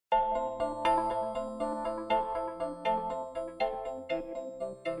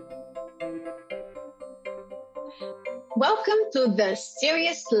Welcome to the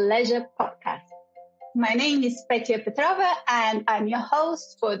Serious Leisure Podcast. My name is Petya Petrova and I'm your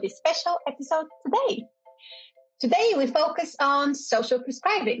host for this special episode today. Today we focus on social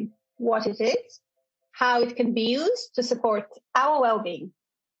prescribing, what it is, how it can be used to support our well-being.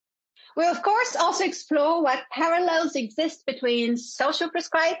 We'll of course also explore what parallels exist between social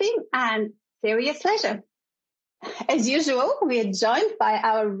prescribing and serious leisure. As usual, we are joined by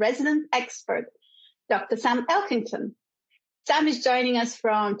our resident expert, Dr. Sam Elkington. Sam is joining us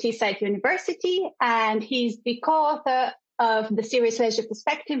from Teesside University, and he's the co-author of the Serious Leisure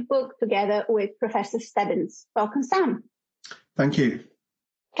Perspective book together with Professor Stebbins. Welcome, Sam. Thank you.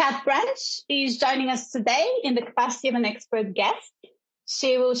 Kat Branch is joining us today in the capacity of an expert guest.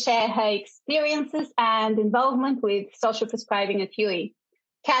 She will share her experiences and involvement with social prescribing at UWE.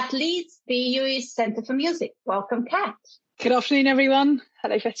 Kat leads the UWE Centre for Music. Welcome, Kat. Good afternoon, everyone.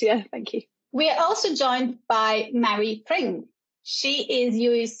 Hello, Petya. Thank you. We are also joined by Mary Pring. She is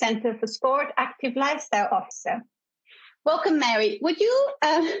UWE's Centre for Sport Active Lifestyle Officer. Welcome, Mary. Would you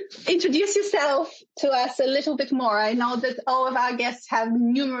introduce yourself to us a little bit more? I know that all of our guests have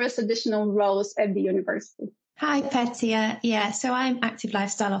numerous additional roles at the university. Hi, Petya. So I'm Active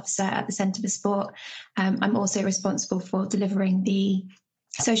Lifestyle Officer at the Centre for Sport. I'm also responsible for delivering the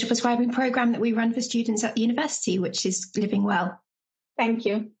social prescribing programme that we run for students at the university, which is Living Well. Thank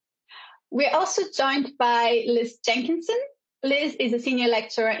you. We're also joined by Liz Jenkinson. Liz is a senior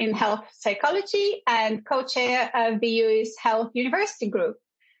lecturer in health psychology and co-chair of the UWE's Health University Group.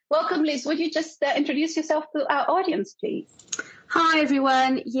 Welcome, Liz. Would you just introduce yourself to our audience, please? Hi,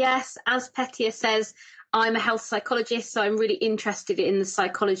 everyone. Yes, as Petya says, I'm a health psychologist, so I'm really interested in the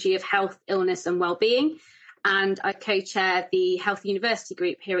psychology of health, illness and well-being. And I co-chair the Health University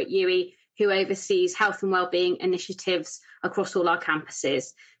Group here at UWE, who oversees health and wellbeing initiatives across all our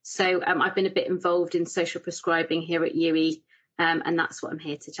campuses. So I've been a bit involved in social prescribing here at UWE, and that's what I'm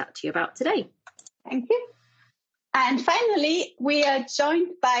here to chat to you about today. Thank you. And finally, we are joined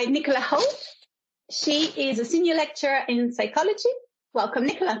by Nicola Holt. She is a senior lecturer in psychology. Welcome,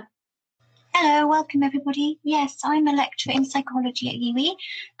 Nicola. Hello, welcome everybody. Yes, I'm a lecturer in psychology at UWE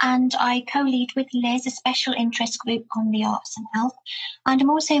and I co-lead with Liz a special interest group on the arts and health. And I'm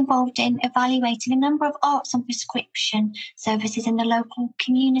also involved in evaluating a number of arts and prescription services in the local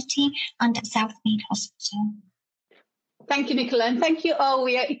community and at Southmead Hospital. Thank you, Nicola, and thank you all.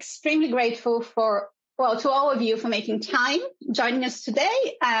 We are extremely grateful to all of you for making time, joining us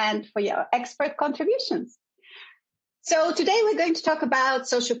today and for your expert contributions. So today we're going to talk about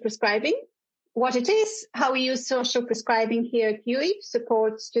social prescribing, what it is, how we use social prescribing here at UWE to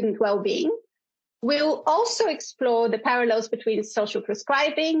support student well-being. We'll also explore the parallels between social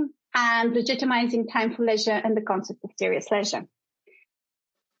prescribing and legitimizing time for leisure and the concept of serious leisure.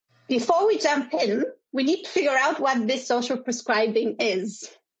 Before we jump in, we need to figure out what this social prescribing is.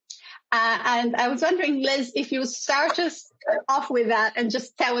 And I was wondering, Liz, if you start us off with that and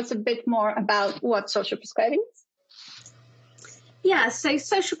just tell us a bit more about what social prescribing is. Yeah, so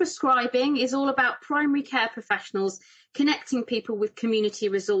social prescribing is all about primary care professionals connecting people with community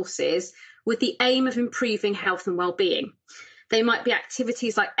resources with the aim of improving health and well-being. They might be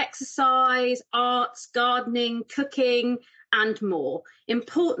activities like exercise, arts, gardening, cooking, and more.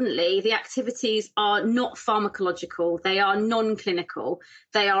 Importantly, the activities are not pharmacological. They are non-clinical.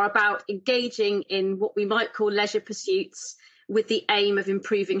 They are about engaging in what we might call leisure pursuits with the aim of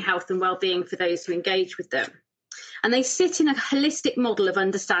improving health and well-being for those who engage with them. And they sit in a holistic model of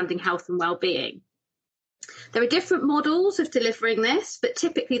understanding health and well-being. There are different models of delivering this, but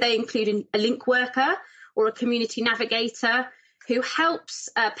typically they include a link worker or a community navigator who helps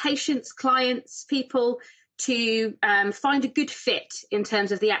patients, clients, people to find a good fit in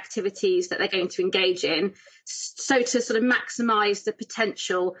terms of the activities that they're going to engage in, so to sort of maximise the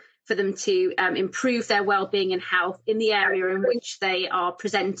potential for them to improve their well-being and health in the area in which they are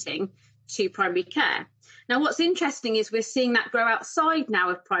presenting to primary care. Now, what's interesting is we're seeing that grow outside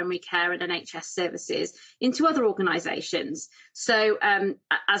now of primary care and NHS services into other organisations. So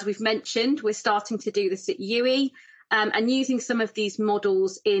as we've mentioned, we're starting to do this at UWE and using some of these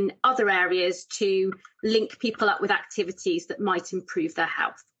models in other areas to link people up with activities that might improve their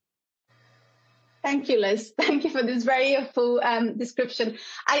health. Thank you, Liz. Thank you for this very full description.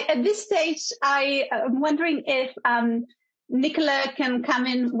 At this stage, I am wondering if Nicola can come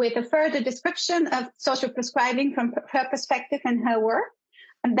in with a further description of social prescribing from her perspective and her work.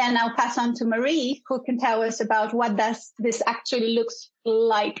 And then I'll pass on to Marie, who can tell us about what does this actually looks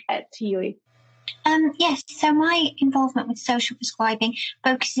like at UWE. Yes, so my involvement with social prescribing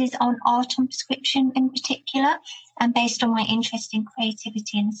focuses on art on prescription in particular, and based on my interest in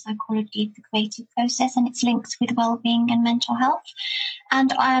creativity and the psychology of the creative process and its links with wellbeing and mental health.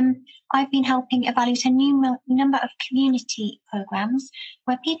 And I've been helping evaluate a number of community programs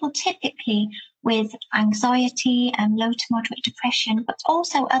where people typically with anxiety and low to moderate depression, but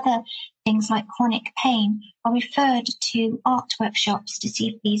also other things like chronic pain, are referred to art workshops to see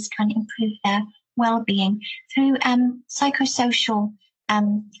if these can improve their well-being through psychosocial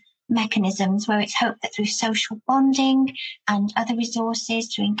mechanisms, where it's hoped that through social bonding and other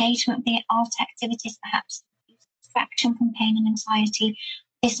resources, through engagement with the art activities, perhaps distraction from pain and anxiety,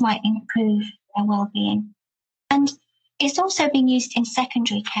 this might improve their well-being. And it's also been used in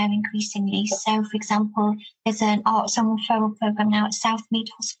secondary care increasingly. So, for example, there's an arts and referral program now at Southmead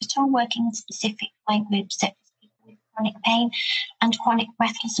Hospital working with specific client groups such as people with chronic pain and chronic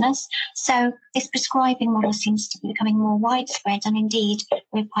breathlessness. So this prescribing model seems to be becoming more widespread, and indeed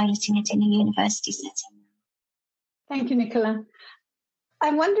we're piloting it in a university setting. Thank you, Nicola.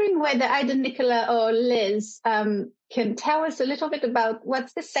 I'm wondering whether either Nicola or Liz can tell us a little bit about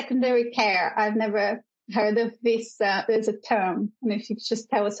what's the secondary care. I've never heard of this as a term, and if you could just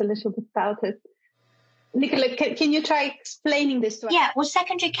tell us a little bit about it. Nicola, can you try explaining this to us? Yeah, well,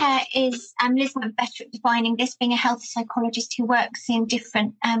 secondary care is, Liz might be better at defining this, being a health psychologist who works in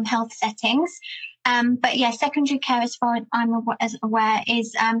different health settings. But yeah, secondary care, as far as I'm aware,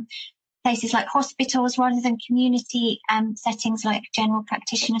 is places like hospitals rather than community settings like general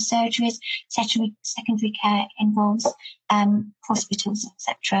practitioner surgeries. Secondary care involves hospitals,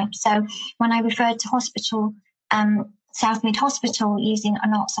 etc. So when I referred to hospital, Southmead Hospital using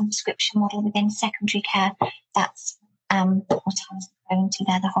an arts on prescription model within secondary care, that's what I was referring to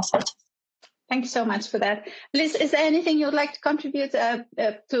there, the hospital. Thank you so much for that. Liz, is there anything you'd like to contribute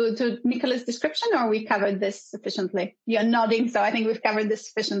to Nicola's description, or we covered this sufficiently? You're nodding, so I think we've covered this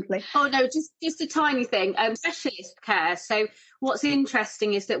sufficiently. Oh, no, just a tiny thing. Specialist care. So what's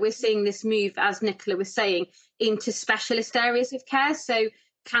interesting is that we're seeing this move, as Nicola was saying, into specialist areas of care. So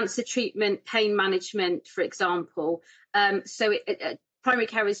cancer treatment, pain management, for example. Primary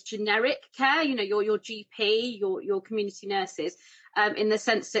care is generic care, you know, your GP, your community nurses, in the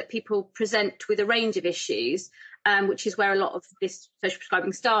sense that people present with a range of issues, which is where a lot of this social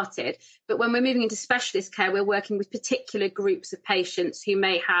prescribing started. But when we're moving into specialist care, we're working with particular groups of patients who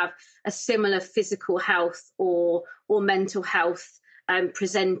may have a similar physical health or mental health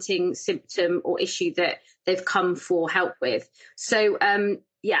presenting symptom or issue that they've come for help with. So,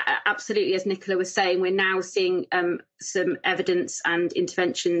 yeah, absolutely. As Nicola was saying, we're now seeing some evidence and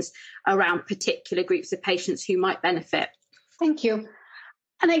interventions around particular groups of patients who might benefit. Thank you.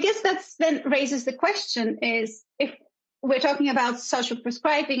 And I guess that then raises the question is, if we're talking about social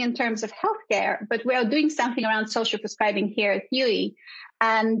prescribing in terms of healthcare, but we are doing something around social prescribing here at UWE.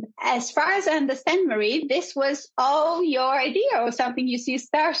 And as far as I understand, Marie, this was all your idea or something you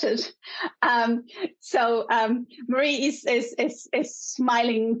started. So Marie is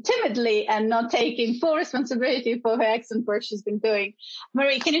smiling timidly and not taking full responsibility for her excellent work she's been doing.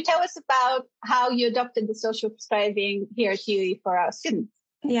 Marie, can you tell us about how you adopted the social prescribing here at UWE for our students?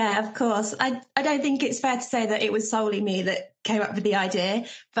 Yeah, of course. I don't think it's fair to say that it was solely me that came up with the idea.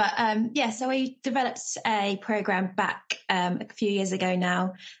 But so we developed a program back a few years ago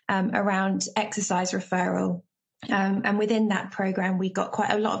now around exercise referral. And within that program, we got quite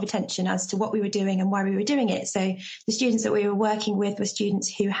a lot of attention as to what we were doing and why we were doing it. So the students that we were working with were students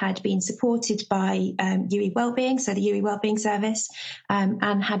who had been supported by UWE Wellbeing, so the UWE Wellbeing service,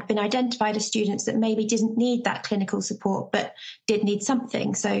 and had been identified as students that maybe didn't need that clinical support, but did need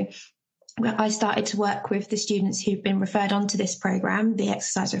something. So I started to work with the students who've been referred onto this program, the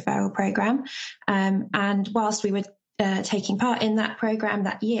exercise referral program. And whilst we were taking part in that program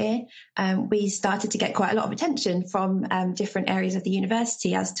that year, we started to get quite a lot of attention from different areas of the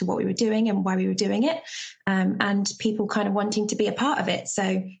university as to what we were doing and why we were doing it, and people kind of wanting to be a part of it.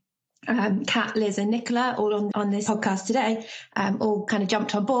 So Kat, Liz and Nicola, all on this podcast today, all kind of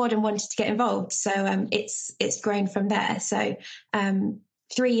jumped on board and wanted to get involved. So it's grown from there. So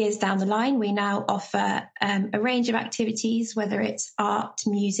 3 years down the line, we now offer a range of activities, whether it's art,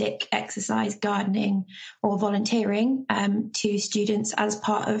 music, exercise, gardening, or volunteering, to students as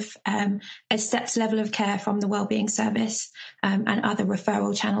part of a stepped level of care from the wellbeing service, and other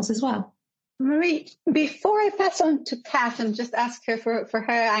referral channels as well. Marie, before I pass on to Kat and just ask her for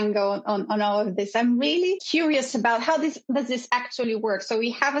her angle on all of this, I'm really curious about how does this actually work. So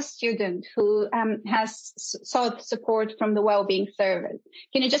we have a student who has sought support from the wellbeing service.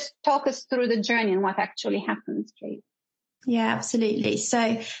 Can you just talk us through the journey and what actually happens, please? Yeah, absolutely.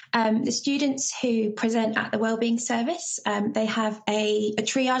 So the students who present at the wellbeing service, they have a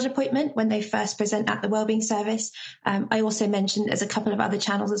triage appointment when they first present at the wellbeing service. I also mentioned there's a couple of other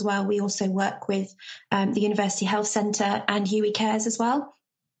channels as well. We also work with the University Health Centre and UWE Cares as well.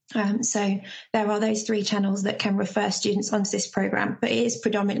 So there are those 3 channels that can refer students onto this programme, but it is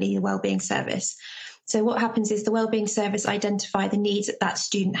predominantly the wellbeing service. So what happens is the wellbeing service identify the needs that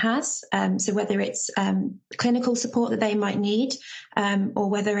student has. So whether it's clinical support that they might need, or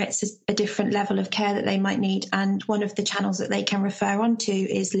whether it's a different level of care that they might need. And one of the channels that they can refer on to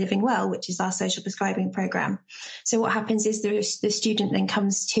is Living Well, which is our social prescribing programme. So what happens is the student then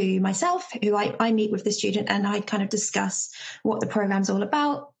comes to myself, who I meet with the student, and I kind of discuss what the programme's all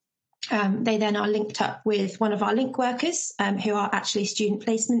about. They then are linked up with one of our link workers, who are actually student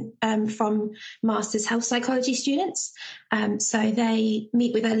placement from Master's Health Psychology students. So they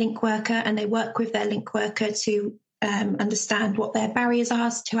meet with their link worker and they work with their link worker to understand what their barriers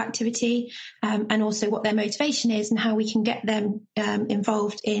are to activity, and also what their motivation is and how we can get them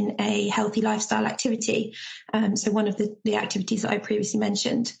involved in a healthy lifestyle activity. So one of the activities that I previously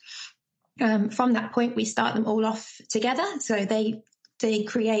mentioned. From that point, we start them all off together. So they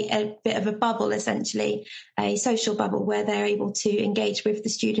create a bit of a bubble, essentially, a social bubble where they're able to engage with the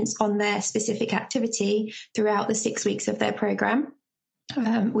students on their specific activity throughout the 6 weeks of their programme.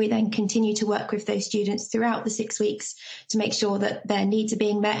 We then continue to work with those students throughout the 6 weeks to make sure that their needs are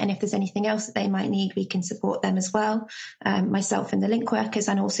being met, and if there's anything else that they might need, we can support them as well, myself and the link workers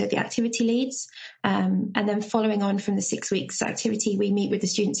and also the activity leads. And then following on from the 6 weeks activity, we meet with the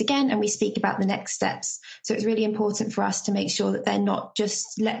students again and we speak about the next steps. So it's really important for us to make sure that they're not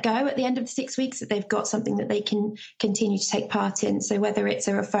just let go at the end of the 6 weeks, that they've got something that they can continue to take part in. So whether it's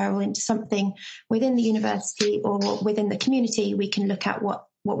a referral into something within the university or within the community, we can look at what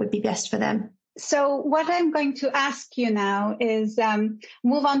would be best for them. So what I'm going to ask you now is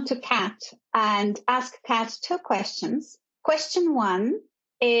move on to Kat and ask Kat 2 questions. Question 1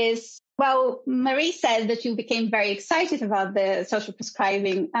 is, well, Marie said that you became very excited about the social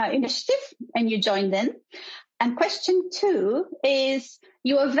prescribing initiative and you joined in. And question 2 is,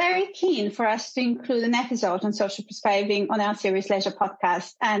 you are very keen for us to include an episode on social prescribing on our series Leisure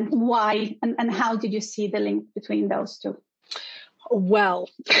podcast. And why and how did you see the link between those 2? Well,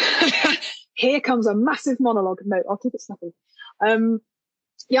 here comes a massive monologue. No, I'll keep it snappy.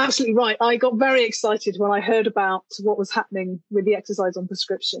 You're absolutely right. I got very excited when I heard about what was happening with the exercise on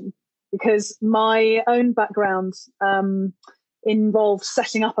prescription, because my own background involved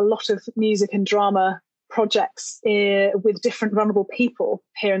setting up a lot of music and drama projects with different vulnerable people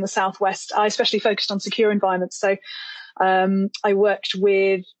here in the Southwest. I especially focused on secure environments. So I worked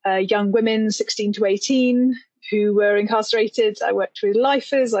with young women, 16 to 18, who were incarcerated. I worked with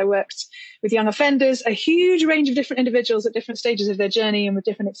lifers. I worked with young offenders, a huge range of different individuals at different stages of their journey and with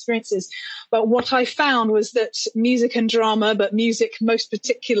different experiences. But what I found was that music and drama, but music most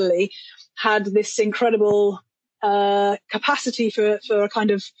particularly, had this incredible capacity for a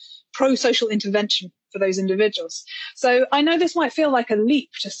kind of pro-social intervention for those individuals. So I know this might feel like a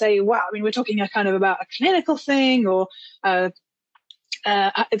leap to say, wow, I mean, we're talking about a clinical thing or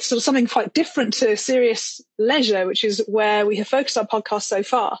it's sort of something quite different to serious leisure, which is where we have focused our podcast so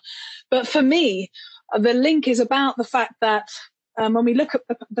far. But for me, the link is about the fact that when we look at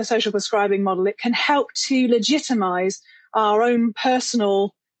the social prescribing model, it can help to legitimize our own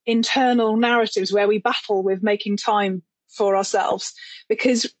personal internal narratives where we battle with making time for ourselves.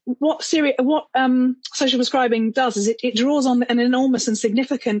 Because what social prescribing does is it draws on an enormous and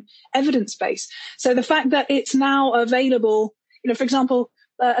significant evidence base. So the fact that it's now available, for example,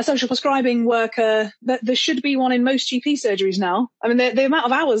 a social prescribing worker, there should be one in most GP surgeries now. I mean, the amount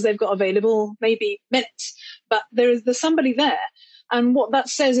of hours they've got available, maybe minutes, but there's somebody there. And what that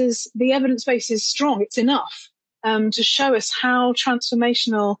says is the evidence base is strong. It's enough to show us how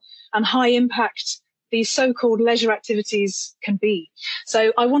transformational and high impact these so-called leisure activities can be.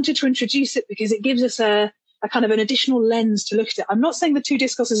 So I wanted to introduce it because it gives us a kind of an additional lens to look at it. I'm not saying the 2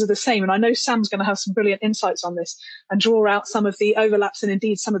 discourses are the same, and I know Sam's going to have some brilliant insights on this and draw out some of the overlaps and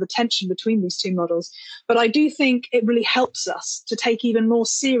indeed some of the tension between these 2 models. But I do think it really helps us to take even more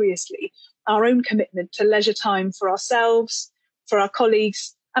seriously our own commitment to leisure time for ourselves, for our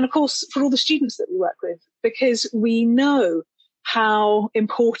colleagues, and of course for all the students that we work with, because we know how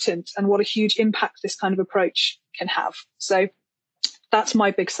important and what a huge impact this kind of approach can have. So that's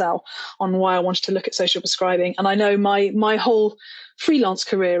my big sell on why I wanted to look at social prescribing. And I know my whole freelance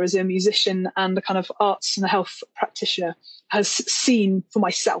career as a musician and a kind of arts and health practitioner has seen for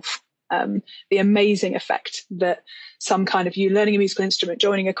myself the amazing effect that some kind of learning a musical instrument,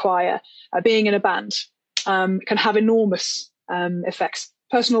 joining a choir, being in a band can have enormous effects,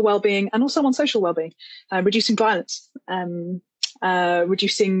 personal well-being and also on social well-being, reducing violence,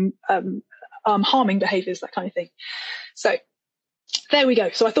 reducing harming behaviours, that kind of thing. So there we go.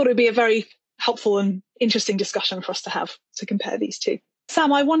 So I thought it would be a very helpful and interesting discussion for us to have to compare these two.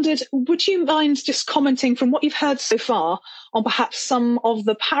 Sam, I wondered, would you mind just commenting from what you've heard so far on perhaps some of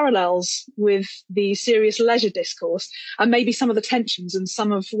the parallels with the serious leisure discourse and maybe some of the tensions and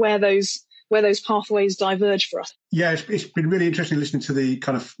some of where those pathways diverge for us? Yeah, it's been really interesting listening to the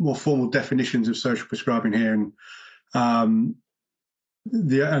kind of more formal definitions of social prescribing here, and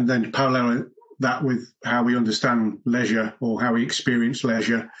then parallel that with how we understand leisure or how we experience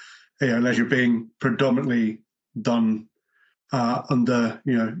leisure. Leisure being predominantly done under,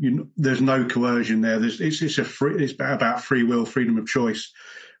 there's no coercion there. It's about free will, freedom of choice.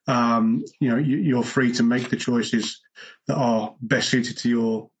 You're free to make the choices that are best suited to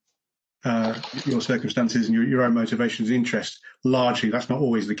your circumstances and your own motivations and interests. Largely, that's not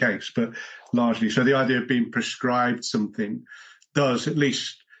always the case, but largely. So the idea of being prescribed something does at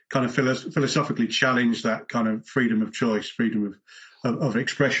least kind of philosophically challenge that kind of freedom of choice, freedom of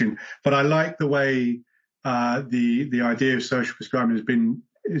expression. But I like the way the idea of social prescribing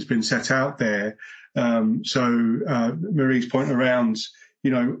has been set out there. So Marie's point around,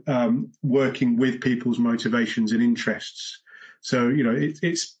 working with people's motivations and interests. So,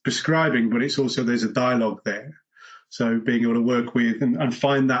 it's prescribing, but it's also, there's a dialogue there. So being able to work with and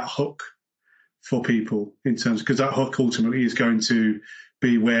find that hook for people in terms, because that hook ultimately is going to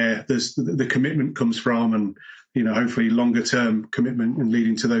be where the commitment comes from, and hopefully longer term commitment and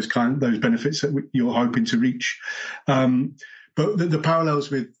leading to those benefits that you're hoping to reach. But the parallels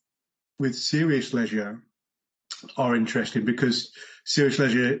with serious leisure are interesting, because serious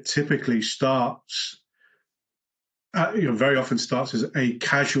leisure typically very often starts as a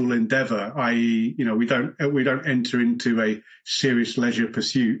casual endeavour, i.e., we don't enter into a serious leisure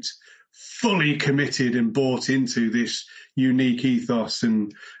pursuit fully committed and bought into this unique ethos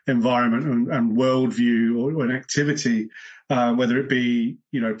and environment and worldview or an activity, whether it be,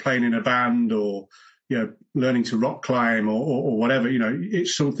 playing in a band or, learning to rock climb or whatever,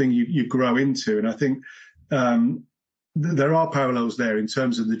 it's something you grow into. And I think there are parallels there in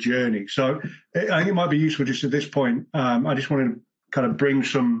terms of the journey. So I think it might be useful just at this point. I just wanted to kind of bring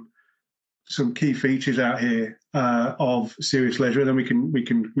some key features out here of serious leisure, and then we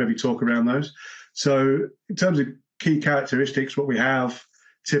can maybe talk around those. So in terms of key characteristics, what we have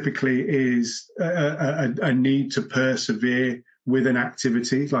typically is a need to persevere with an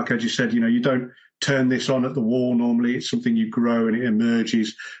activity. Like I just said, you don't turn this on at the wall normally. It's something you grow and it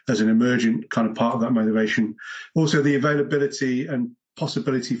emerges as an emergent kind of part of that motivation. Also, the availability and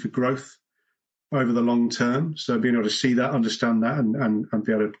possibility for growth over the long term. So being able to see that, understand that, and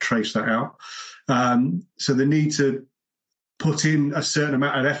be able to trace that out. So the need to put in a certain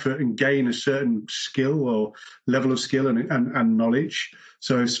amount of effort and gain a certain skill or level of skill and knowledge.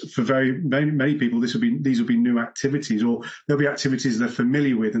 So for very many people, these will be new activities, or there'll be activities they're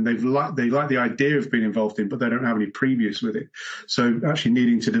familiar with and they like the idea of being involved in, but they don't have any previous with it. So actually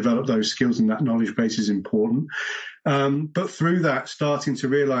needing to develop those skills and that knowledge base is important. But through that, starting to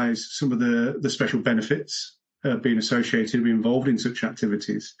realise some of the special benefits being associated, being involved in such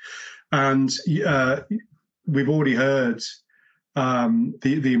activities. And we've already heard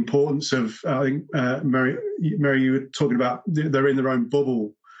the importance of, I think, Mary, you were talking about they're in their own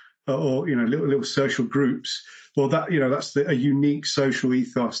bubble or little social groups. Well, that's a unique social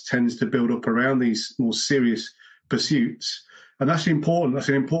ethos tends to build up around these more serious pursuits, and that's an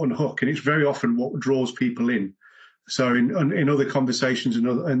important hook, and it's very often what draws people in. So in other conversations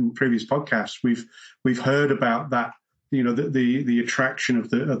and previous podcasts, we've heard about that. The attraction of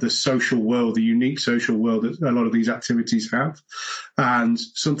the social world, the unique social world that a lot of these activities have, and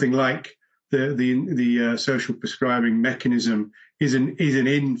something like the social prescribing mechanism is an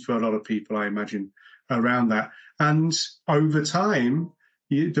in for a lot of people, I imagine, around that. And over time,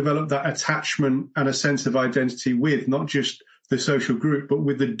 you develop that attachment and a sense of identity with not just the social group, but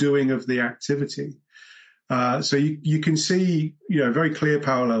with the doing of the activity. So you can see, very clear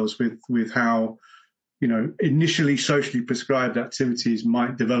parallels with how, initially socially prescribed activities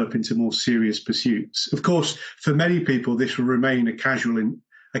might develop into more serious pursuits. Of course, for many people, this will remain a casual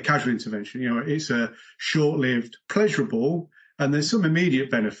intervention. It's a short-lived, pleasurable, and there's some immediate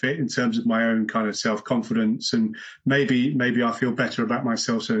benefit in terms of my own kind of self-confidence, and maybe I feel better about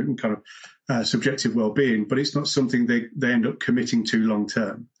myself, so kind of subjective well-being. But it's not something they end up committing to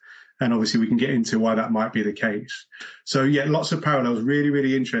long-term. And obviously, we can get into why that might be the case. So, yeah, lots of parallels. Really,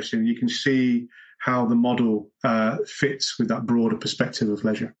 really interesting. You can see how the model fits with that broader perspective of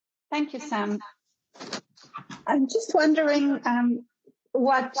leisure. Thank you, Sam. I'm just wondering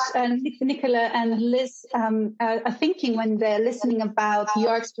what Nicola and Liz are thinking when they're listening about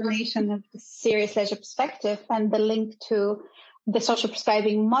your explanation of the serious leisure perspective and the link to the social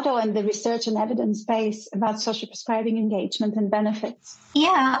prescribing model and the research and evidence base about social prescribing engagement and benefits.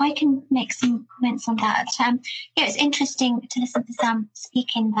 Yeah, I can make some comments on that. It's interesting to listen to Sam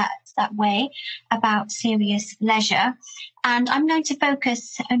speaking that way about serious leisure. And I'm going to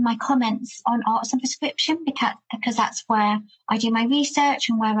focus in my comments on arts and prescription because that's where I do my research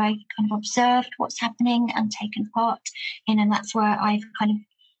and where I kind of observed what's happening and taken part in, and that's where I've kind of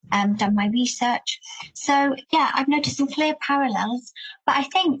done my research. So, yeah, I've noticed some clear parallels. But I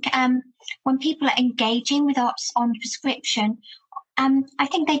think when people are engaging with arts on prescription, I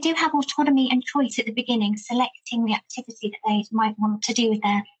think they do have autonomy and choice at the beginning, selecting the activity that they might want to do with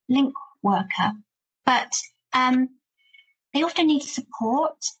their link worker. But they often need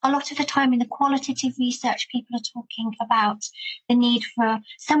support. A lot of the time in the qualitative research, people are talking about the need for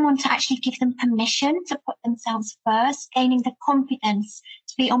someone to actually give them permission to put themselves first, gaining the confidence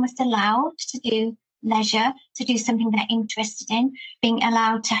to be almost allowed to do leisure, to do something they're interested in, being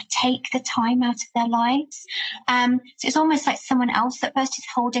allowed to take the time out of their lives. So it's almost like someone else at first is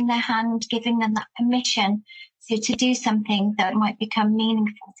holding their hand, giving them that permission to do something that might become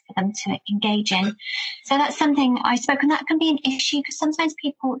meaningful for them to engage in. So that's something I spoke, and that can be an issue because sometimes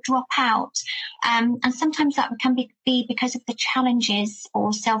people drop out, and sometimes that can be because of the challenges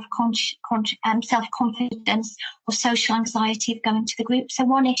or self-confidence or social anxiety of going to the group. So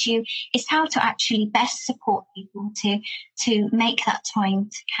one issue is how to actually best support people to make that time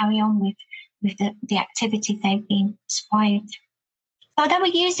to carry on with the activity they've been prescribed. Although we're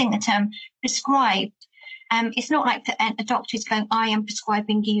using the term prescribed, it's not like a doctor is going, I am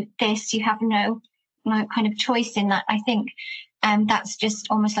prescribing you this. You have no kind of choice in that. I think that's just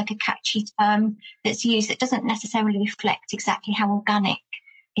almost like a catchy term that's used that doesn't necessarily reflect exactly how organic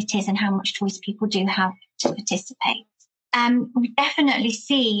it is and how much choice people do have to participate. We definitely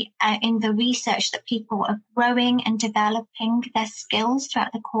see in the research that people are growing and developing their skills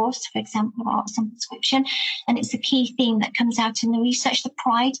throughout the course, for example, arts and prescription. And it's a key theme that comes out in the research, the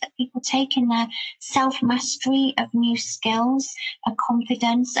pride that people take in their self-mastery of new skills, a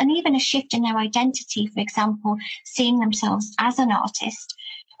confidence, and even a shift in their identity, for example, seeing themselves as an artist.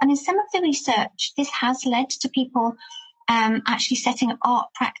 And in some of the research, this has led to people actually setting up art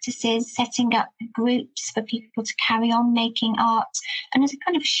practices, setting up groups for people to carry on making art. And there's a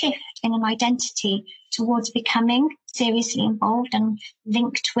kind of shift in an identity towards becoming seriously involved and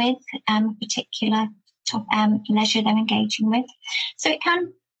linked with particular leisure they're engaging with. So it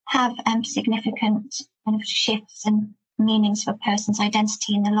can have significant kind of shifts and meanings for a person's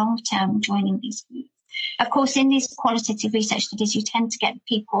identity in the long term joining these groups. Of course, in these qualitative research studies, you tend to get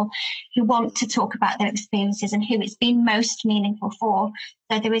people who want to talk about their experiences and who it's been most meaningful for.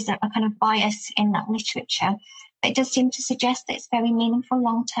 So there is a kind of bias in that literature. But it does seem to suggest that it's very meaningful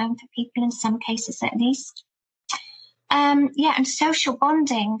long term for people in some cases at least. And social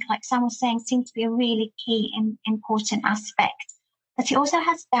bonding, like Sam was saying, seems to be a really key and important aspect. But it also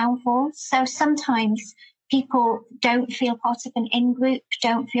has downfalls. So sometimes people don't feel part of an in-group,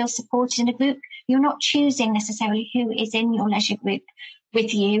 don't feel supported in a group. You're not choosing necessarily who is in your leisure group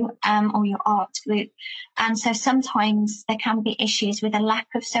with you or your art group. And so sometimes there can be issues with a lack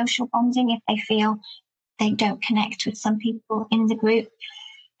of social bonding if they feel they don't connect with some people in the group.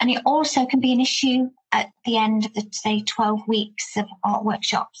 And it also can be an issue at the end of the, say, 12 weeks of art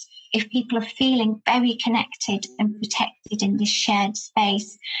workshops. If people are feeling very connected and protected in this shared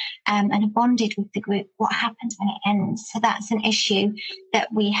space and are bonded with the group, what happens when it ends? So that's an issue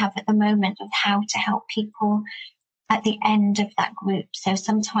that we have at the moment of how to help people at the end of that group. So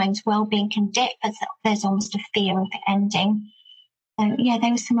sometimes wellbeing can dip as there's almost a fear of it ending. So yeah,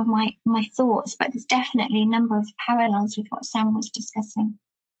 they were some of my thoughts, but there's definitely a number of parallels with what Sam was discussing.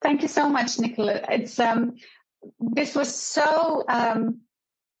 Thank you so much, Nicola. It's this was so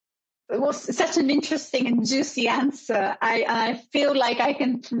it was such an interesting and juicy answer. I feel like I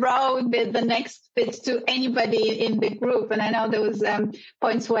can throw the next bit to anybody in the group, and I know there was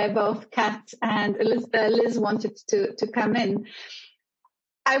points where both Kat and Liz wanted to come in.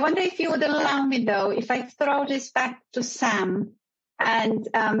 I wonder if you would allow me, though, if I throw this back to Sam. And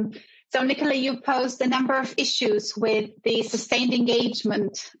so, Nicola, you posed a number of issues with the sustained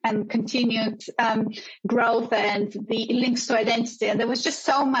engagement and continued growth and the links to identity. And there was just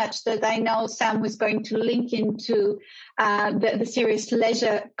so much that I know Sam was going to link into the serious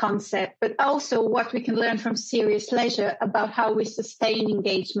leisure concept, but also what we can learn from serious leisure about how we sustain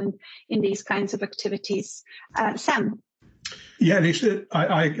engagement in these kinds of activities. Sam? Yeah,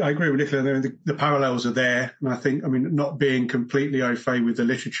 I agree with Nicola. The parallels are there, and I think, not being completely au fait with the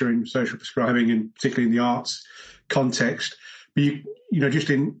literature in social prescribing, and particularly in the arts context, but just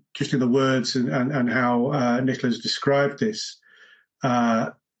in the words and how Nicola's described this,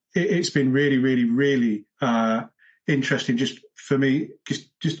 it's been really, really, really interesting. Just for me,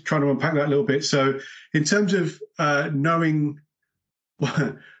 just trying to unpack that a little bit. So, in terms of knowing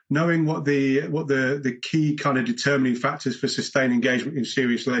what the key kind of determining factors for sustained engagement in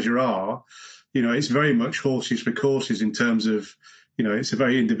serious leisure are, it's very much horses for courses in terms of, it's a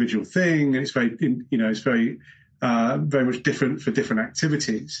very individual thing, and it's very, very much different for different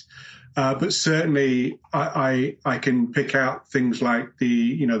activities. But certainly I can pick out things like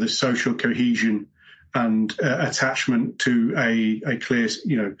the social cohesion and attachment to a clear,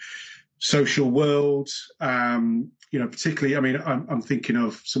 social world. Particularly, I'm thinking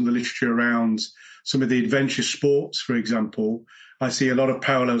of some of the literature around some of the adventure sports, for example. I see a lot of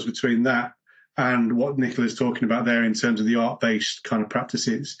parallels between that and what Nicola's talking about there in terms of the art-based kind of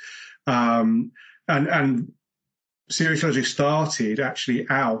practices. And serious leisure started actually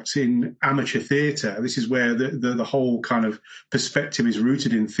out in amateur theatre. This is where the whole kind of perspective is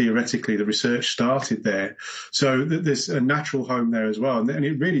rooted in theoretically. The research started there. So there's a natural home there as well. And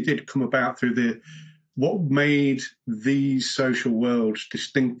it really did come about through what made these social worlds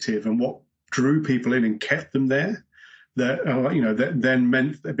distinctive and what drew people in and kept them there, that then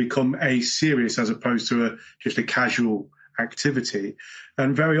meant they become a serious as opposed to just a casual activity.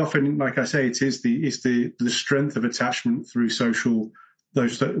 And very often, like I say, it's the strength of attachment through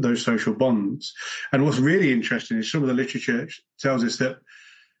those social bonds. And what's really interesting is some of the literature tells us that,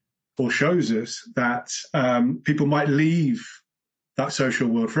 or shows us that people might leave that social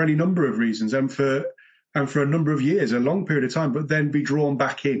world for any number of reasons and for a number of years, a long period of time, but then be drawn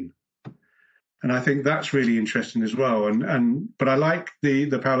back in. And I think that's really interesting as well. But I like the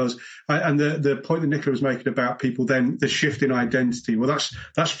parallels and the point that Nicola was making about people then the shift in identity. Well,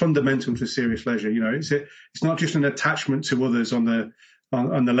 that's fundamental to serious leisure. It's not just an attachment to others on the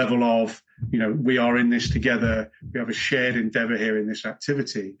level of, we are in this together. We have a shared endeavor here in this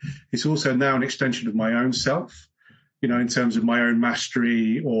activity. It's also now an extension of my own self, in terms of my own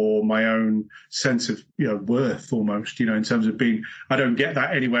mastery or my own sense of, worth almost, in terms of being, I don't get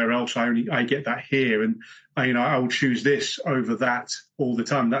that anywhere else. I get that here. And I will choose this over that all the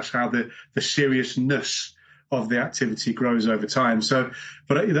time. That's how the seriousness of the activity grows over time. So,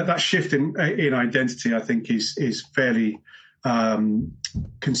 but that shift in identity, I think is fairly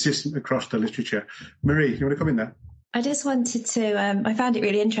consistent across the literature. Marie, you want to come in there? I just wanted to, I found it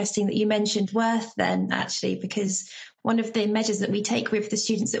really interesting that you mentioned worth then, actually, because one of the measures that we take with the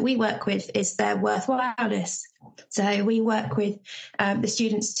students that we work with is their worthwhileness. So we work with the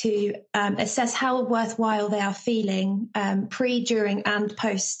students to assess how worthwhile they are feeling pre, during and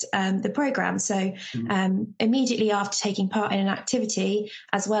post the programme. So immediately after taking part in an activity,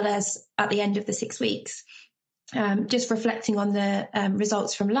 as well as at the end of the 6 weeks. Just reflecting on the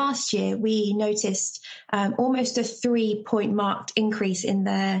results from last year, we noticed almost a 3-point marked increase in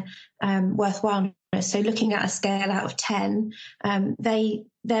their worthwhileness. So looking at a scale out of 10,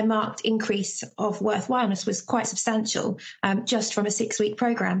 their marked increase of worthwhileness was quite substantial just from a 6-week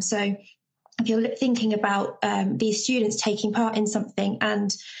programme. So if you're thinking about these students taking part in something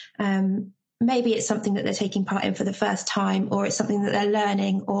and maybe it's something that they're taking part in for the first time, or it's something that they're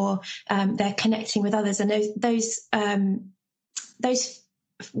learning, or they're connecting with others. And those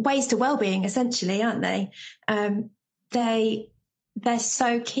ways to wellbeing, essentially, aren't they? They're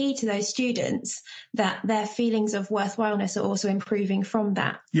so key to those students that their feelings of worthwhileness are also improving from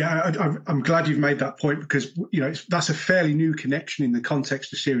that. Yeah, I'm glad you've made that point, because that's a fairly new connection in the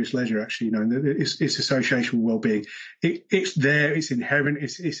context of serious leisure. Actually, its association with wellbeing. It's there, it's inherent,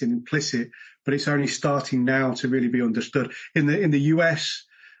 it's implicit, but it's only starting now to really be understood. In the US,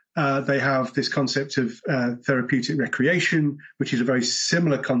 they have this concept of therapeutic recreation, which is a very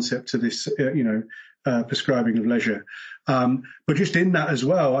similar concept to this, prescribing of leisure. But just in that as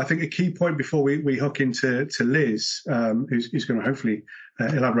well, I think a key point before we hook into Liz, who's going to hopefully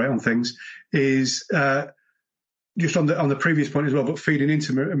elaborate on things, is just on the previous point as well, but feeding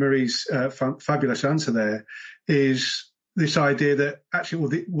into Marie's fabulous answer there, is this idea that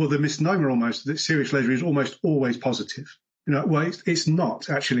actually, the misnomer almost, that serious leisure is almost always positive. Well, it's not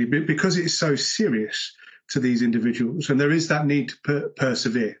actually, because it's so serious to these individuals, and there is that need to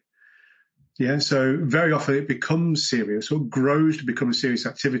persevere. Yeah, so very often it becomes serious, or grows to become a serious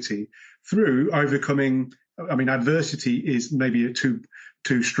activity through overcoming. Adversity is maybe a too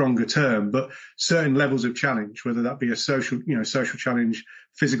strong a term, but certain levels of challenge, whether that be a social challenge,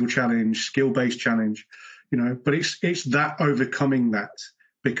 physical challenge, skill-based challenge, but it's that overcoming that,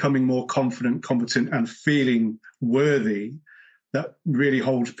 becoming more confident, competent, and feeling worthy that really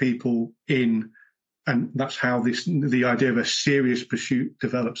holds people in. And that's how the idea of a serious pursuit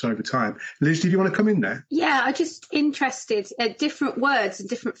develops over time. Liz, did you want to come in there? Yeah, I'm just interested at different words and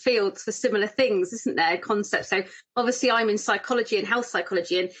different fields for similar things, isn't there? Concepts. So obviously I'm in psychology and health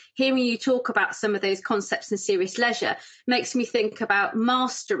psychology, and hearing you talk about some of those concepts in serious leisure makes me think about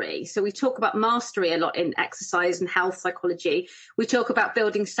mastery. So we talk about mastery a lot in exercise and health psychology. We talk about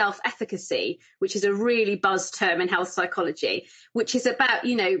building self-efficacy, which is a really buzz term in health psychology, which is about,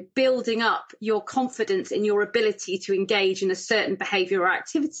 building up your confidence in your ability to engage in a certain behaviour or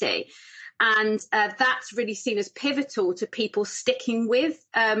activity. And that's really seen as pivotal to people sticking with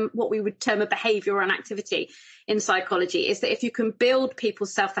what we would term a behaviour or an activity in psychology, is that if you can build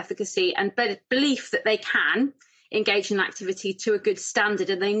people's self-efficacy and belief that they can engage in an activity to a good standard,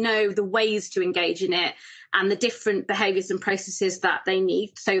 and they know the ways to engage in it and the different behaviours and processes that they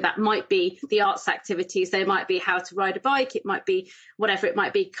need. So that might be the arts activities, they might be how to ride a bike, it might be whatever it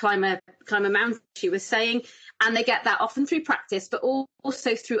might be, climb a mountain, she was saying, and they get that often through practice, but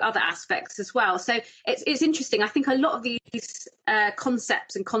also through other aspects as well. So it's interesting. I think a lot of these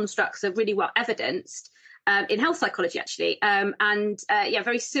concepts and constructs are really well evidenced in health psychology, actually,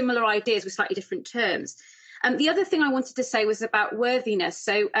 very similar ideas with slightly different terms. The other thing I wanted to say was about worthiness.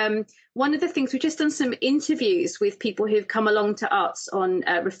 So one of the things, we've just done some interviews with people who've come along to arts on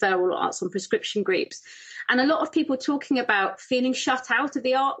referral, arts on prescription groups, and a lot of people talking about feeling shut out of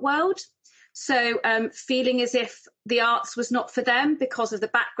the art world. So feeling as if the arts was not for them because of the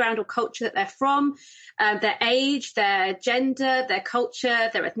background or culture that they're from, their age, their gender, their culture,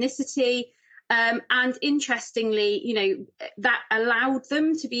 their ethnicity. And interestingly, that allowed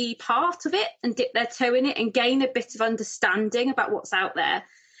them to be part of it and dip their toe in it and gain a bit of understanding about what's out there.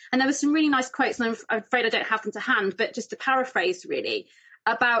 And there were some really nice quotes, and I'm afraid I don't have them to hand, but just to paraphrase really,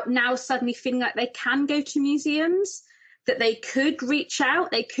 about now suddenly feeling like they can go to museums, that they could reach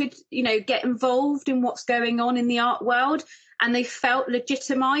out, they could, get involved in what's going on in the art world. And they felt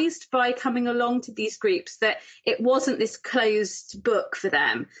legitimised by coming along to these groups, that it wasn't this closed book for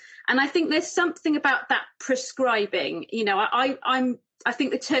them. And I think there's something about that prescribing. I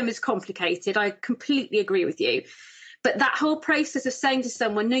think the term is complicated. I completely agree with you. But that whole process of saying to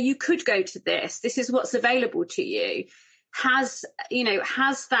someone, no, you could go to this. This is what's available to you, has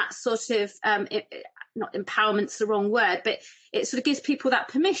that sort of, not empowerment's the wrong word, but it sort of gives people that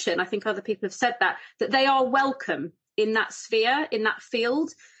permission. I think other people have said that they are welcome in that sphere, in that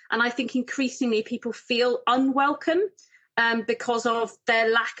field. And I think increasingly people feel unwelcome because of their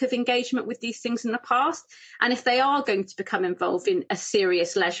lack of engagement with these things in the past. And if they are going to become involved in a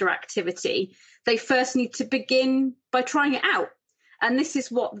serious leisure activity, they first need to begin by trying it out. And this is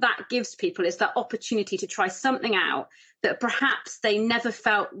what that gives people, is that opportunity to try something out that perhaps they never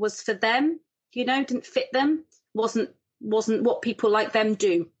felt was for them, didn't fit them, wasn't what people like them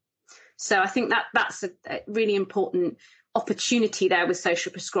do. So I think that's a really important opportunity there with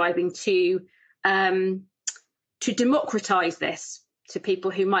social prescribing to democratise this to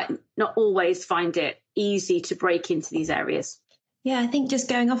people who might not always find it easy to break into these areas. Yeah, I think just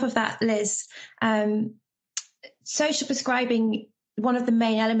going off of that, Liz, social prescribing, one of the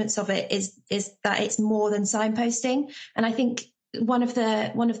main elements of it is that it's more than signposting. And I think one of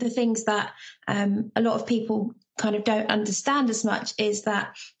the things that a lot of people kind of don't understand as much is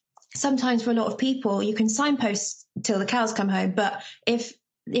that sometimes for a lot of people you can signpost till the cows come home, but if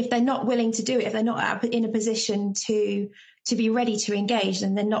they're not willing to do it, if they're not in a position to be ready to engage,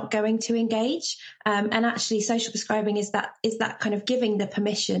 then they're not going to engage. And actually social prescribing is that kind of giving the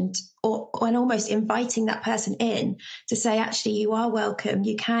permission and almost inviting that person in to say, actually, you are welcome,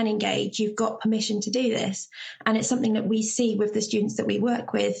 you can engage, you've got permission to do this. And it's something that we see with the students that we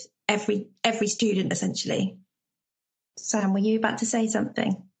work with, every student essentially. Sam, were you about to say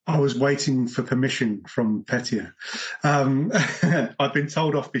something? I was waiting for permission from Petia. I've been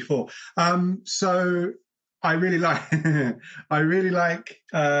told off before. So I really like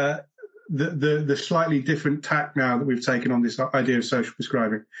the slightly different tack now that we've taken on this idea of social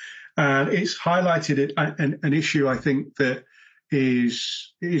prescribing. It's highlighted an issue, I think, that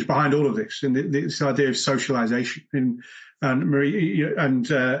is behind all of this, and this idea of socialisation. And Marie and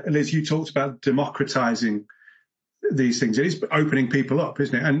Liz, you talked about democratising these things. It is opening people up,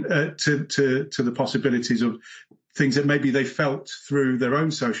 isn't it? And to the possibilities of things that maybe they felt through their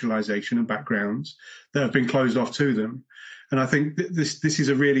own socialization and backgrounds that have been closed off to them. And I think this is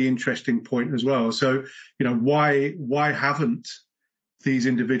a really interesting point as well. So, why haven't these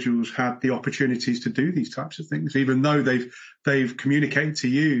individuals had the opportunities to do these types of things, even though they've communicated to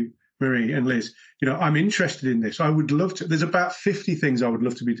you Marie and Liz, I'm interested in this. I would love to. There's about 50 things I would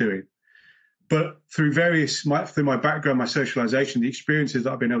love to be doing. But through my background, my socialization, the experiences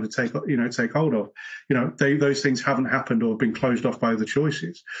that I've been able to take hold of, those things haven't happened or have been closed off by other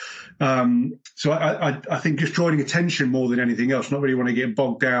choices. So I think just drawing attention more than anything else, not really want to get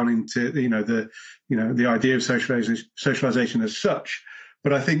bogged down into, the idea of socialization as such.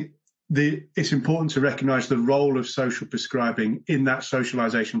 But I think it's important to recognize the role of social prescribing in that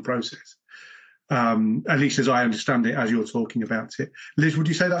socialization process. At least as I understand it, as you're talking about it. Liz, would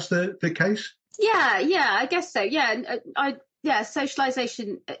you say that's the case? Yeah, I guess so. Yeah,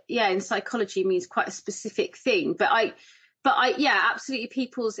 socialization, in psychology means quite a specific thing. But I, absolutely,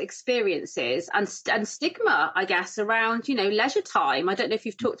 people's experiences and stigma, I guess, around, leisure time. I don't know if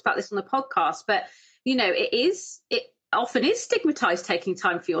you've talked about this on the podcast, but, it often is stigmatized taking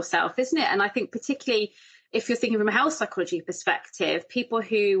time for yourself, isn't it? And I think particularly if you're thinking from a health psychology perspective, people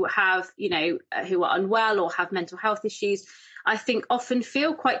who have, who are unwell or have mental health issues, I think often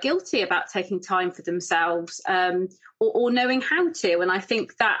feel quite guilty about taking time for themselves or knowing how to. And I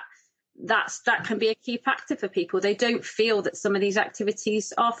think that can be a key factor for people. They don't feel that some of these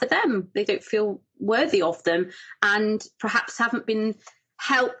activities are for them. They don't feel worthy of them and perhaps haven't been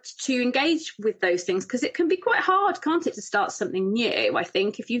helped to engage with those things, because it can be quite hard, can't it, to start something new? I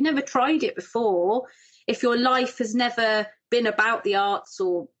think if you've never tried it before, if your life has never been about the arts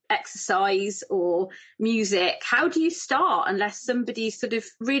or exercise or music, how do you start unless somebody sort of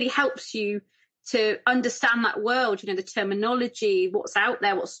really helps you to understand that world, the terminology, what's out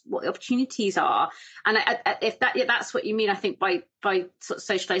there, what the opportunities are? And if that's what you mean, I think by sort of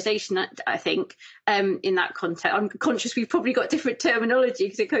socialization, I think in that context, I'm conscious we've probably got different terminology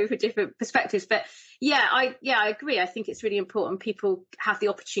because it goes for different perspectives. But I agree. I think it's really important people have the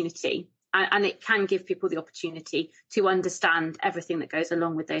opportunity. And it can give people the opportunity to understand everything that goes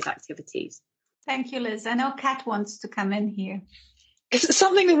along with those activities. Thank you, Liz. I know Kat wants to come in here. It's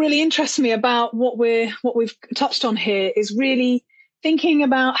something that really interests me about what we've touched on here is really thinking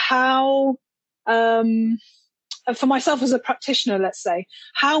about how, for myself as a practitioner, let's say,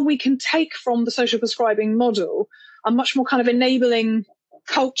 how we can take from the social prescribing model a much more kind of enabling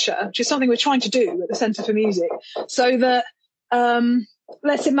culture, which is something we're trying to do at the Centre for Music, so that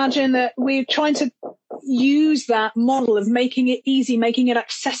let's imagine that we're trying to use that model of making it easy, making it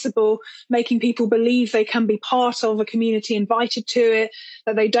accessible, making people believe they can be part of a community, invited to it,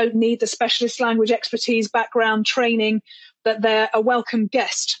 that they don't need the specialist language expertise, background, training, that they're a welcome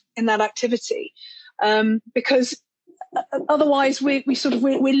guest in that activity. Because otherwise we're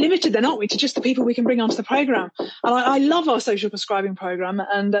limited then, aren't we, to just the people we can bring onto the programme. And I love our social prescribing programme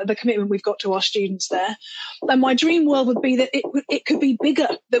and the commitment we've got to our students there. And my dream world would be that it could be bigger,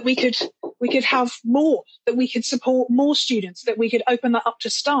 that we could have more, that we could support more students, that we could open that up to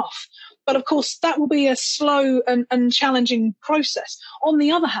staff. But of course, that will be a slow and challenging process. On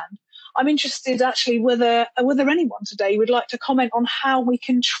the other hand, I'm interested actually whether anyone today would like to comment on how we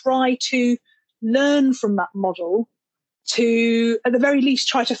can try to learn from that model to, at the very least,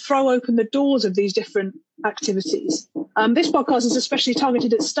 try to throw open the doors of these different activities. This podcast is especially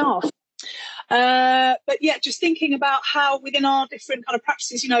targeted at staff. But yeah, just thinking about how within our different kind of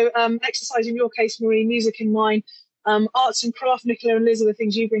practices, exercise in your case, Marie, music in mine, arts and craft, Nicola and Liz, are the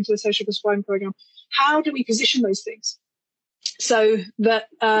things you bring to the social prescribing programme. How do we position those things so that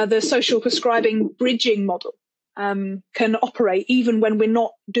the social prescribing bridging model can operate even when we're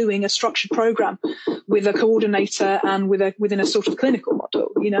not doing a structured programme with a coordinator and within a sort of clinical model,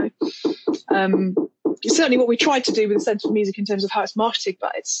 certainly what we tried to do with the Centre for Music in terms of how it's marketed,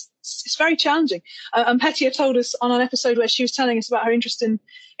 but it's very challenging. And Petia told us on an episode where she was telling us about her interest in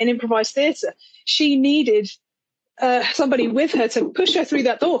improvised theatre. She needed somebody with her to push her through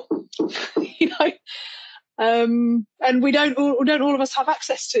that door, and we don't all of us have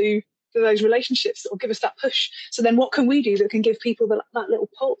access to those relationships that will give us that push. So then what can we do that can give people that little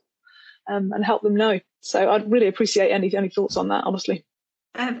pull and help them know? So I'd really appreciate any thoughts on that, honestly.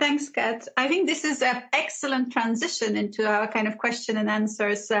 Thanks, Kat. I think this is an excellent transition into our kind of question and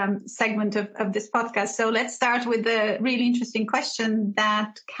answers segment of this podcast. So let's start with the really interesting question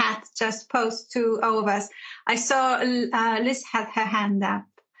that Kat just posed to all of us. I saw Liz had her hand up.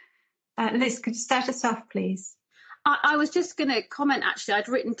 Liz, could you start us off, please? I was just going to comment, actually. I'd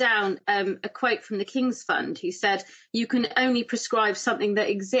written down a quote from the King's Fund who said, "You can only prescribe something that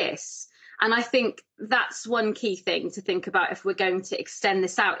exists." And I think that's one key thing to think about if we're going to extend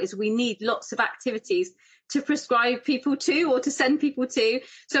this out, is we need lots of activities to prescribe people to, or to send people to.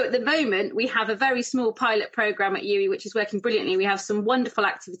 So at the moment, we have a very small pilot programme at UWE, which is working brilliantly. We have some wonderful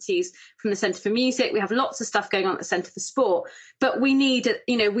activities from the Centre for Music. We have lots of stuff going on at the Centre for Sport, but we need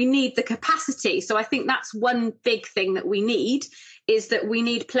the capacity. So I think that's one big thing that we need, is that we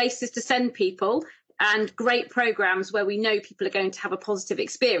need places to send people, and great programmes where we know people are going to have a positive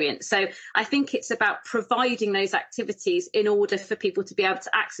experience. So I think it's about providing those activities in order for people to be able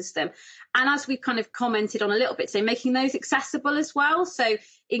to access them. And as we've kind of commented on a little bit today, making those accessible as well. So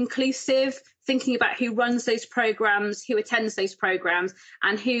inclusive, thinking about who runs those programmes, who attends those programmes,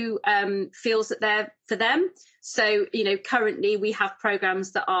 and who feels that they're for them. So, currently we have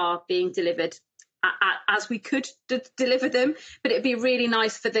programmes that are being delivered as we could deliver them, but it'd be really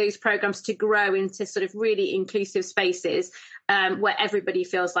nice for those programs to grow into sort of really inclusive spaces where everybody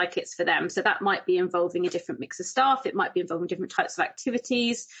feels like it's for them. So that might be involving a different mix of staff. It might be involving different types of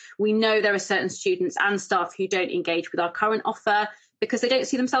activities. We know there are certain students and staff who don't engage with our current offer because they don't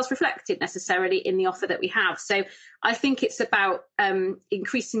see themselves reflected necessarily in the offer that we have. So I think it's about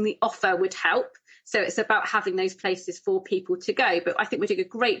increasing the offer would help. So it's about having those places for people to go. But I think we're doing a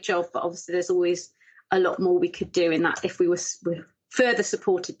great job, but obviously there's always a lot more we could do in that if we were further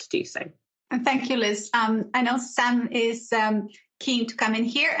supported to do so. And thank you, Liz. I know Sam is keen to come in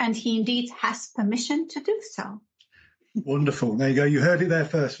here, and he indeed has permission to do so. Wonderful. There you go. You heard it there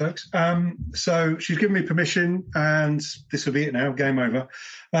first, folks. So she's given me permission, and this will be it now. Game over.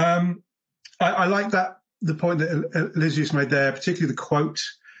 I like the point that Liz just made there, particularly the quote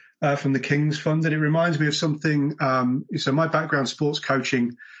from the King's Fund, and it reminds me of something. So my background, sports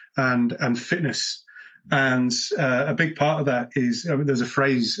coaching and fitness, and a big part of that is there's a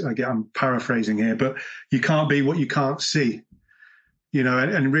phrase. I'm paraphrasing here, but you can't be what you can't see.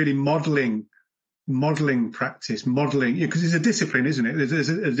 And really modelling practice, because it's a discipline, isn't it? There's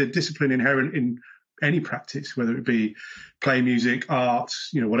a discipline inherent in any practice, whether it be play music, art,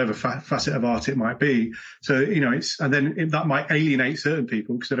 whatever facet of art it might be. So, that might alienate certain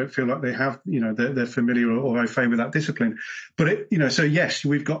people because they don't feel like they have, they're familiar or au fait with that discipline. But so yes,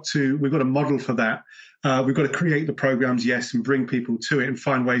 we've got to model for that. We've got to create the programs, yes, and bring people to it and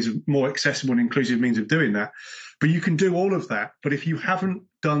find ways of more accessible and inclusive means of doing that. But you can do all of that. But if you haven't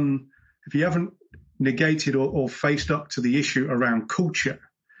negated or faced up to the issue around culture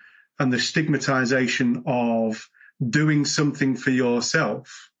and the stigmatization of doing something for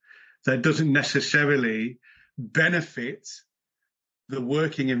yourself that doesn't necessarily benefit the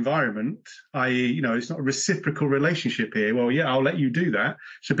working environment, i.e., it's not a reciprocal relationship here. Well, yeah, I'll let you do that.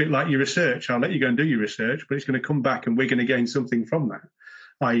 It's a bit like your research. I'll let you go and do your research, but it's going to come back and we're going to gain something from that,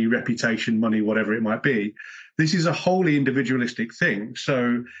 i.e. reputation, money, whatever it might be. This is a wholly individualistic thing.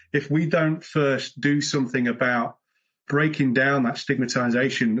 So if we don't first do something about breaking down that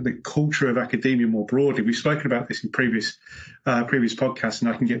stigmatization, the culture of academia more broadly. We've spoken about this in previous podcasts, and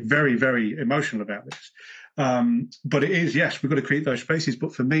I can get very, very emotional about this. But it is, yes, we've got to create those spaces.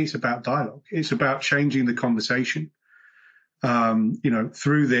 But for me, it's about dialogue. It's about changing the conversation.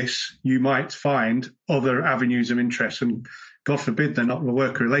 Through this, you might find other avenues of interest, and God forbid they're not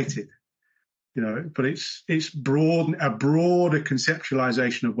work related. But it's a broader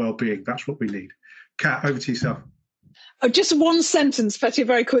conceptualization of well-being. That's what we need. Kat, over to yourself. Oh, just one sentence, Petty,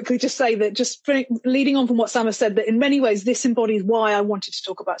 very quickly, just say that, just leading on from what Sam has said, that in many ways this embodies why I wanted to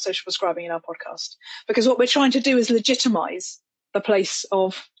talk about social prescribing in our podcast. Because what we're trying to do is legitimise the place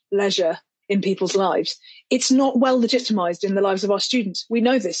of leisure in people's lives. It's not well legitimised in the lives of our students. We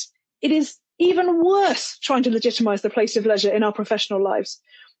know this. It is even worse trying to legitimise the place of leisure in our professional lives.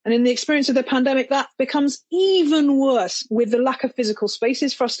 And in the experience of the pandemic, that becomes even worse with the lack of physical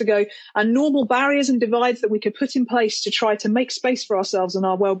spaces for us to go and normal barriers and divides that we could put in place to try to make space for ourselves and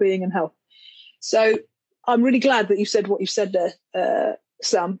our well-being and health. So I'm really glad that you said what you said there,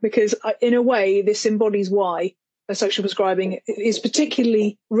 Sam, because in a way, this embodies why social prescribing is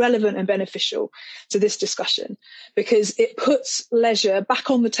particularly relevant and beneficial to this discussion, because it puts leisure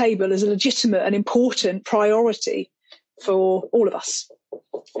back on the table as a legitimate and important priority for all of us.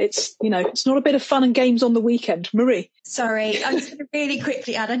 It's not a bit of fun and games on the weekend. Marie. Sorry, I'm just going to really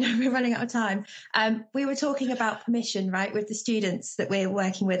quickly add, I know we're running out of time. We were talking about permission, right, with the students that we're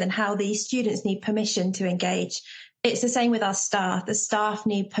working with and how the students need permission to engage. It's the same with our staff. The staff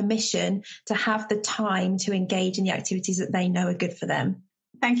need permission to have the time to engage in the activities that they know are good for them.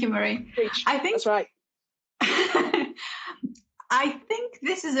 Thank you, Marie. I think that's right. I think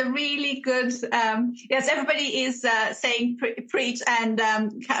this is a really good, yes, everybody is saying preach, and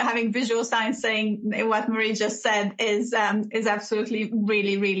having visual signs saying what Marie just said is absolutely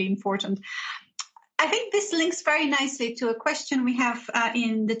really, really important. I think this links very nicely to a question we have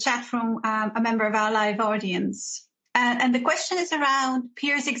in the chat from a member of our live audience. And the question is around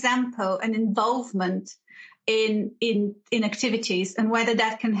peers' example and involvement in activities, and whether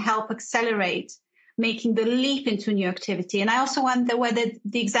that can help accelerate making the leap into new activity. And I also wonder whether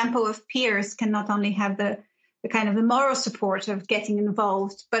the example of peers can not only have the kind of the moral support of getting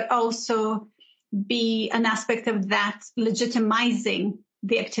involved, but also be an aspect of that legitimizing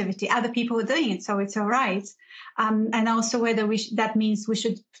the activity. Other people are doing it, so it's all right. And also whether that means we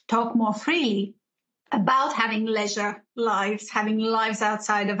should talk more freely about having leisure lives, having lives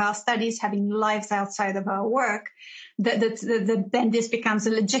outside of our studies, having lives outside of our work, then this becomes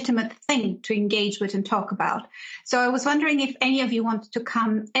a legitimate thing to engage with and talk about. So I was wondering if any of you wanted to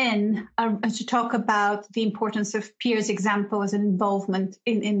come in to talk about the importance of peers' examples and involvement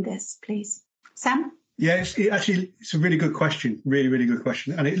in this, please. Sam? Yeah, it's a really good question, really, really good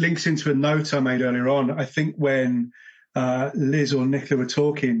question. And it links into a note I made earlier on. I think when Liz or Nicola were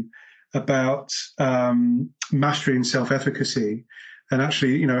talking about mastery and self-efficacy, and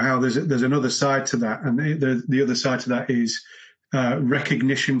actually, how there's another side to that. And the other side to that is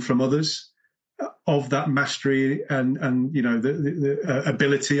recognition from others of that mastery and the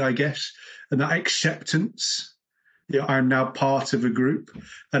ability, I guess, and that acceptance. I'm now part of a group,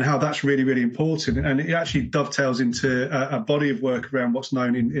 and how that's really, really important. And it actually dovetails into a body of work around what's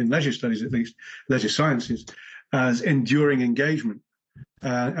known in leisure studies, at least leisure sciences, as enduring engagement,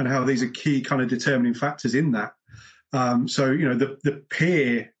 and how these are key kind of determining factors in that. So the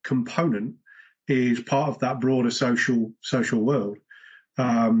peer component is part of that broader social world,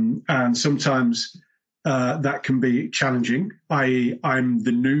 and sometimes that can be challenging. I'm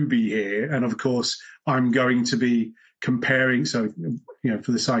the newbie here, and of course I'm going to be comparing. So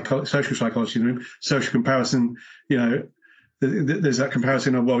for the social psychology room, social comparison, there's that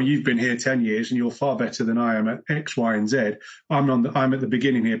comparison of, well, you've been here 10 years and you're far better than I am at X, Y, and Z. I'm at the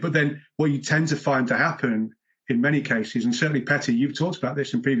beginning here. But then what you tend to find to happen in many cases, and certainly Petty, you've talked about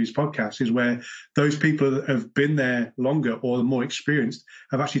this in previous podcasts, is where those people that have been there longer or the more experienced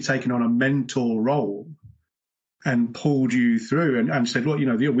have actually taken on a mentor role and pulled you through and said, look,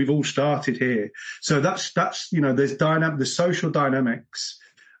 we've all started here. So that's there's the social dynamics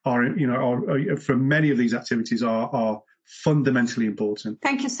are for many of these activities are fundamentally important.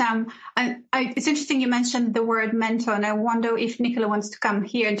 Thank you, Sam. It's interesting you mentioned the word mentor, and I wonder if Nicola wants to come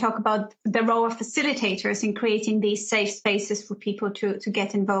here and talk about the role of facilitators in creating these safe spaces for people to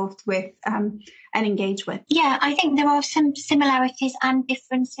get involved with and engage with. Yeah, I think there are some similarities and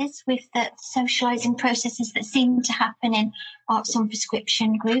differences with the socialising processes that seem to happen in arts on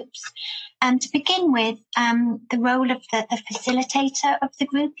prescription groups. To begin with, the role of the facilitator of the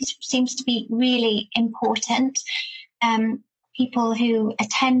group seems to be really important. People who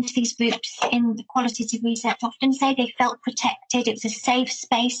attend these groups in the qualitative research often say they felt protected. It was a safe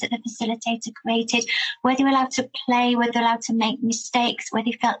space that the facilitator created, where they were allowed to play, where they were allowed to make mistakes, where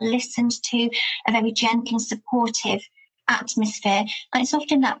they felt listened to, a very gentle and supportive atmosphere. And it's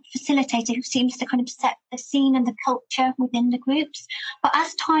often that facilitator who seems to kind of set the scene and the culture within the groups. But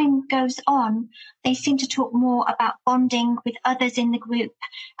as time goes on, they seem to talk more about bonding with others in the group.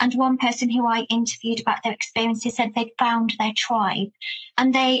 And one person who I interviewed about their experiences said they'd found their tribe,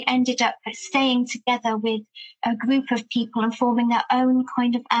 and they ended up staying together with a group of people and forming their own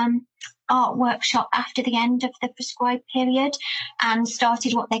kind of art workshop after the end of the prescribed period, and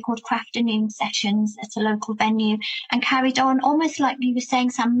started what they called crafternoon sessions at a local venue, and carried on almost like we were saying,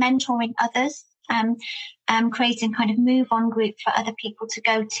 some mentoring others, creating kind of move on group for other people to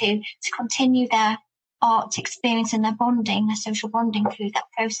go to continue their art experience and their bonding, their social bonding through that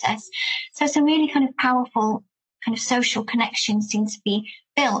process. So some really kind of powerful kind of social connections seem to be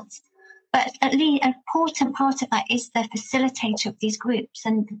built. But at least an important part of that is the facilitator of these groups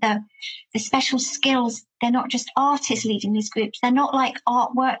and the special skills. They're not just artists leading these groups. They're not like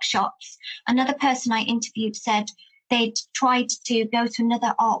art workshops. Another person I interviewed said they'd tried to go to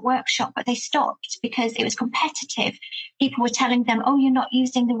another art workshop, but they stopped because it was competitive. People were telling them, oh, you're not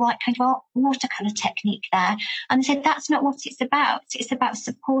using the right kind of art watercolour technique there. And they said, that's not what it's about. It's about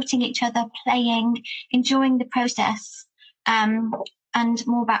supporting each other, playing, enjoying the process, and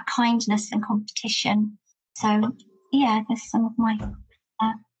more about kindness and competition. So, yeah, there's some of my...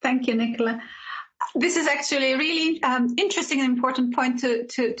 Thank you, Nicola. This is actually a really interesting and important point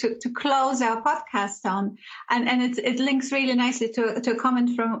to close our podcast on, and it links really nicely to a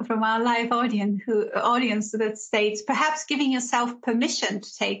comment from our live audience that states, perhaps giving yourself permission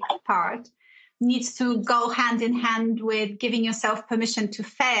to take part needs to go hand in hand with giving yourself permission to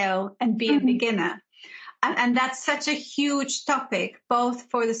fail and be a beginner. And that's such a huge topic, both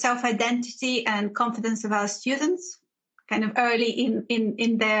for the self-identity and confidence of our students, kind of early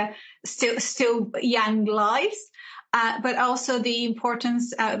in their still young lives, but also the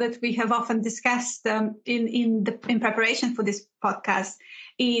importance that we have often discussed in preparation for this podcast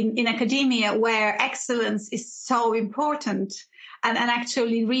in academia, where excellence is so important. And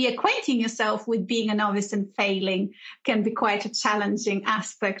actually reacquainting yourself with being a novice and failing can be quite a challenging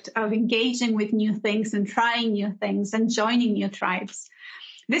aspect of engaging with new things and trying new things and joining new tribes.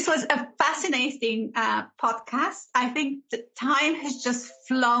 This was a fascinating podcast. I think the time has just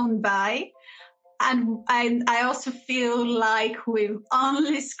flown by. And I also feel like we've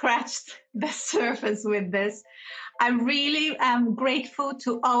only scratched the surface with this. I really am grateful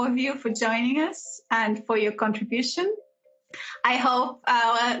to all of you for joining us and for your contribution. I hope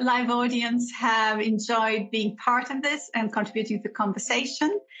our live audience have enjoyed being part of this and contributing to the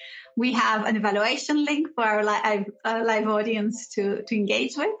conversation. We have an evaluation link for our live audience to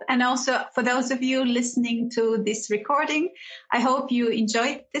engage with. And also for those of you listening to this recording, I hope you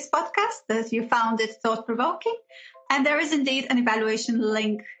enjoyed this podcast, that you found it thought-provoking. And there is indeed an evaluation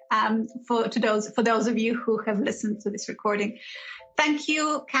link for those of you who have listened to this recording. Thank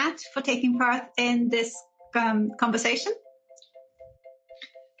you, Kat, for taking part in this conversation.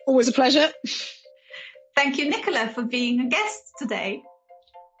 Always a pleasure. Thank you, Nicola, for being a guest today.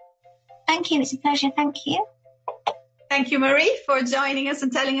 Thank you. It's a pleasure. Thank you. Thank you, Marie, for joining us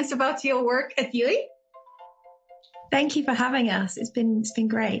and telling us about your work at UWE. Thank you for having us. It's been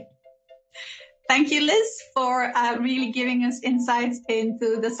great. Thank you, Liz, for really giving us insights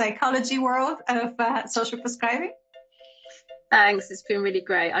into the psychology world of social prescribing. Thanks. It's been really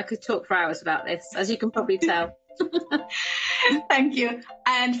great. I could talk for hours about this, as you can probably tell. Thank you.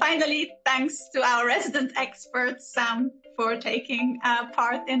 And finally, thanks to our resident expert, Sam, for taking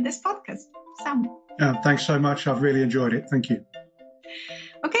part in this podcast. Sam. Thanks so much. I've really enjoyed it. Thank you.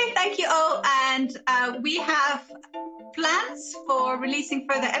 Okay, thank you all. And we have plans for releasing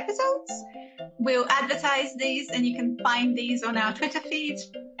further episodes. We'll advertise these, and you can find these on our Twitter feed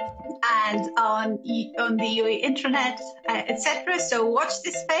and on the UWE intranet, etc. So watch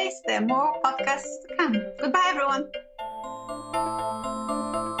this space. There are more podcasts to come. Goodbye, everyone.